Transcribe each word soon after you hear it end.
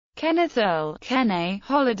Kenneth Earl Kene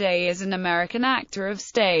Holliday is an American actor of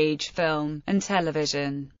stage, film, and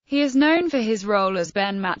television. He is known for his role as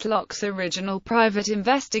Ben Matlock's original private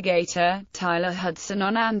investigator, Tyler Hudson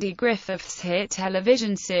on Andy Griffith's hit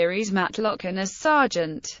television series Matlock, and as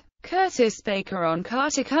Sergeant Curtis Baker on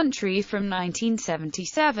Carter Country from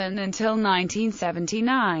 1977 until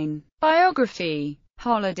 1979. Biography.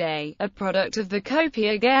 Holliday, a product of the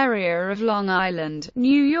Copiague area of Long Island,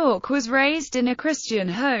 New York, was raised in a Christian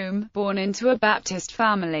home, born into a Baptist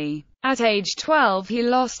family. At age 12 he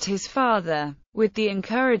lost his father. With the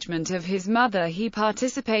encouragement of his mother, he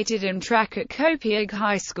participated in track at Copiague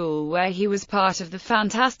High School, where he was part of the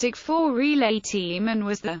Fantastic Four relay team and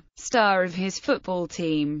was the star of his football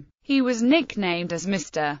team. He was nicknamed as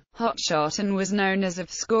Mr. Hotshot and was known as a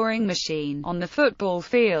scoring machine on the football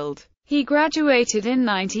field. He graduated in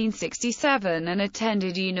 1967 and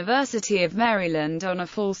attended University of Maryland on a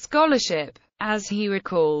full scholarship. As he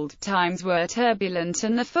recalled, times were turbulent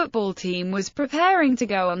and the football team was preparing to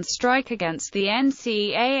go on strike against the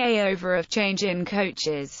NCAA over a change in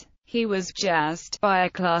coaches. He was jazzed by a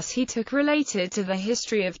class he took related to the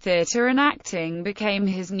history of theater, and acting became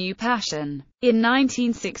his new passion. In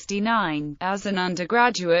 1969, as an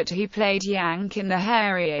undergraduate, he played Yank in The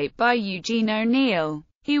Hairy Ape by Eugene O'Neill.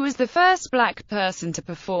 He was the first black person to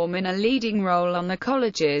perform in a leading role on the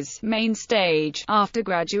college's main stage. After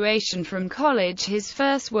graduation from college, his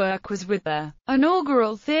first work was with the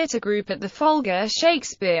inaugural theater group at the Folger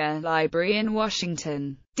Shakespeare Library in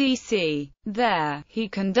Washington, D.C. There, he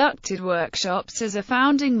conducted workshops as a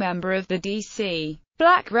founding member of the D.C.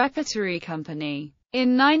 Black Repertory Company.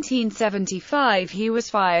 In 1975 he was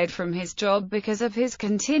fired from his job because of his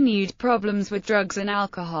continued problems with drugs and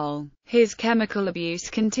alcohol. His chemical abuse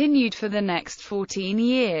continued for the next 14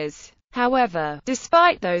 years. However,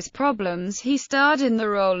 despite those problems, he starred in the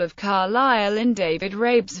role of Carlisle in David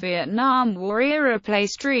Rabe's Vietnam War-era play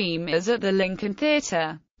Streamers at the Lincoln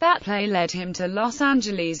Theatre. That play led him to Los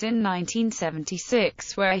Angeles in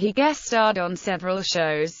 1976, where he guest-starred on several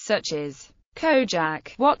shows such as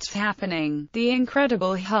Kojak, What's Happening, The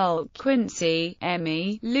Incredible Hulk, Quincy,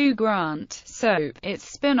 Emmy, Lou Grant, Soap, its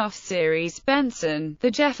spin-off series Benson,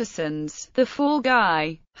 The Jeffersons, The Fall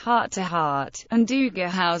Guy, Heart to Heart, and Doogie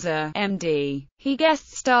Howser, MD. He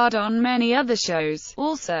guest-starred on many other shows.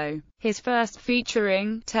 Also, his first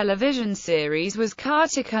featuring television series was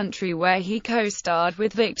Carter Country, where he co-starred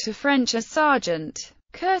with Victor French as Sergeant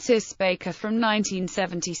Curtis Baker from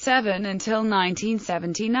 1977 until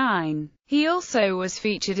 1979. He also was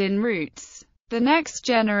featured in Roots, The Next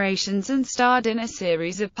Generations, and starred in a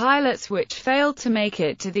series of pilots which failed to make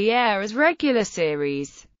it to the air as regular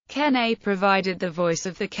series. Kene provided the voice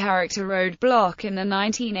of the character Roadblock in the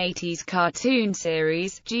 1980s cartoon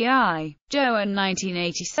series G.I. Joe and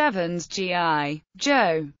 1987's G.I.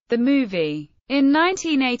 Joe, the movie. In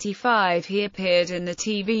 1985 he appeared in the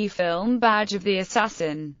TV film Badge of the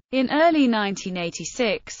Assassin. In early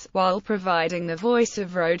 1986, while providing the voice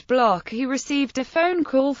of Roadblock, he received a phone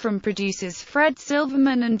call from producers Fred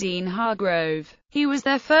Silverman and Dean Hargrove. He was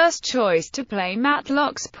their first choice to play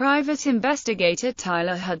Matlock's private investigator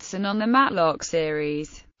Tyler Hudson on the Matlock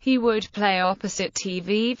series. He would play opposite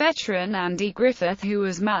TV veteran Andy Griffith, who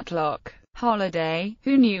was Matlock. Holliday,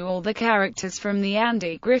 who knew all the characters from the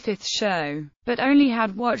Andy Griffith Show, but only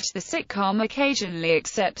had watched the sitcom, occasionally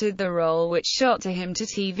accepted the role, which shot to him to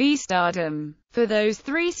TV stardom. For those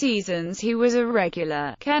 3 seasons he was a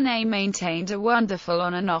regular. Kene maintained a wonderful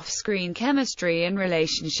on- and off-screen chemistry and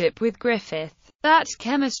relationship with Griffith. That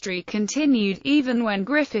chemistry continued even when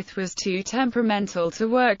Griffith was too temperamental to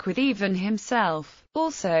work with even himself.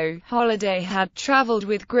 Also, Holliday had traveled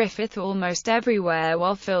with Griffith almost everywhere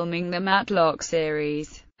while filming the Matlock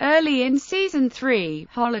series. Early in season 3,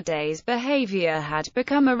 Holliday's behavior had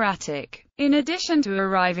become erratic. In addition to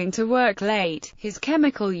arriving to work late, his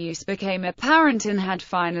chemical use became apparent and had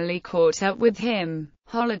finally caught up with him.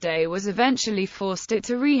 Holliday was eventually forced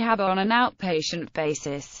into rehab on an outpatient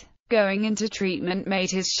basis. Going into treatment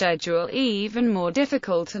made his schedule even more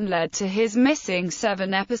difficult and led to his missing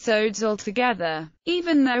 7 episodes altogether.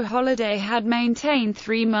 Even though Holliday had maintained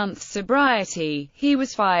 3 months sobriety, he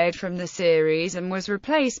was fired from the series and was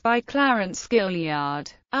replaced by Clarence Gilliard.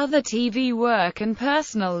 Other TV work and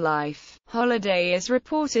personal life. Holliday is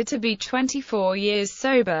reported to be 24 years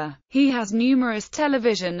sober. He has numerous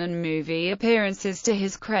television and movie appearances to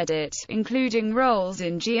his credit, including roles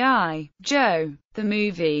in G.I. Joe, the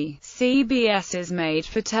movie, CBS's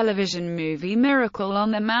made-for-television movie Miracle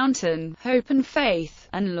on the Mountain, Hope and Faith,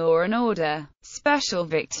 and Law and Order: Special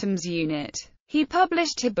Victims Unit. He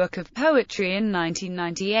published a book of poetry in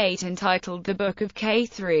 1998 entitled The Book of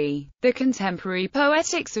K3, The Contemporary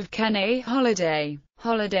Poetics of Kene Holliday.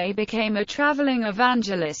 Holliday became a traveling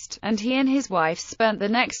evangelist, and he and his wife spent the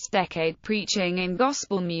next decade preaching in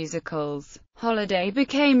gospel musicals. Holliday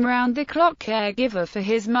became round-the-clock caregiver for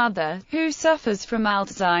his mother, who suffers from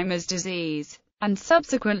Alzheimer's disease, and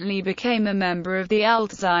subsequently became a member of the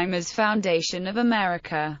Alzheimer's Foundation of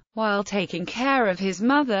America. While taking care of his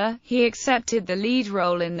mother, he accepted the lead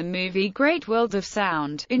role in the movie Great World of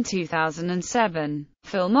Sound in 2007.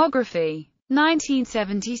 Filmography: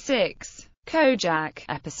 1976. Kojak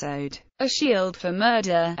episode, A Shield for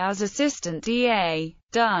Murder, as Assistant DA,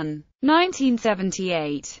 Dunn.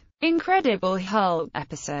 1978. Incredible Hulk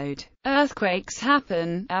episode, Earthquakes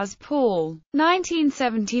Happen, as Paul.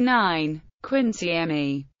 1979. Quincy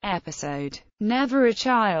Emmy episode, Never a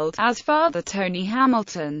Child, as Father Tony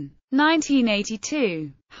Hamilton.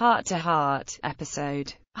 1982. Heart to Heart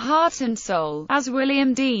episode, Heart and Soul, as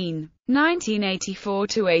William Dean.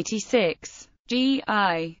 1984-86.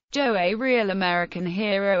 G.I. Joe, A Real American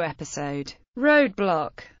Hero episode,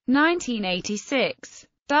 Roadblock. 1986.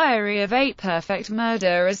 Diary of a Perfect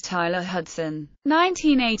Murder, as Tyler Hudson.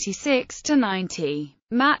 1986-90.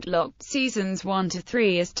 Matlock, Seasons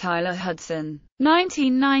 1-3, as Tyler Hudson.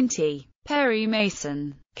 1990. Perry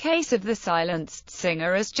Mason, Case of the Silenced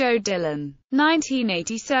Singer, as Joe Dillon.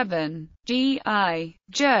 1987. G.I.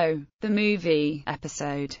 Joe, the Movie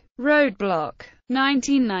episode, Roadblock.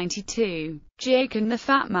 1992. Jake and the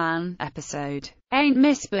Fat Man episode, Ain't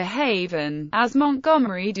Misbehavin', as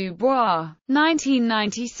Montgomery Dubois.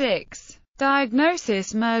 1996.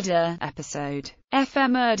 Diagnosis Murder episode,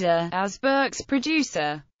 FM Murder, as Burke's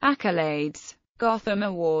producer. Accolades: Gotham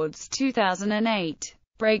Awards 2008.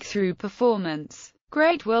 Breakthrough Performance,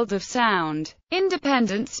 Great World of Sound.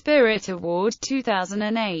 Independent Spirit Award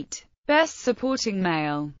 2008. Best Supporting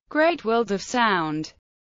Male, Great World of Sound.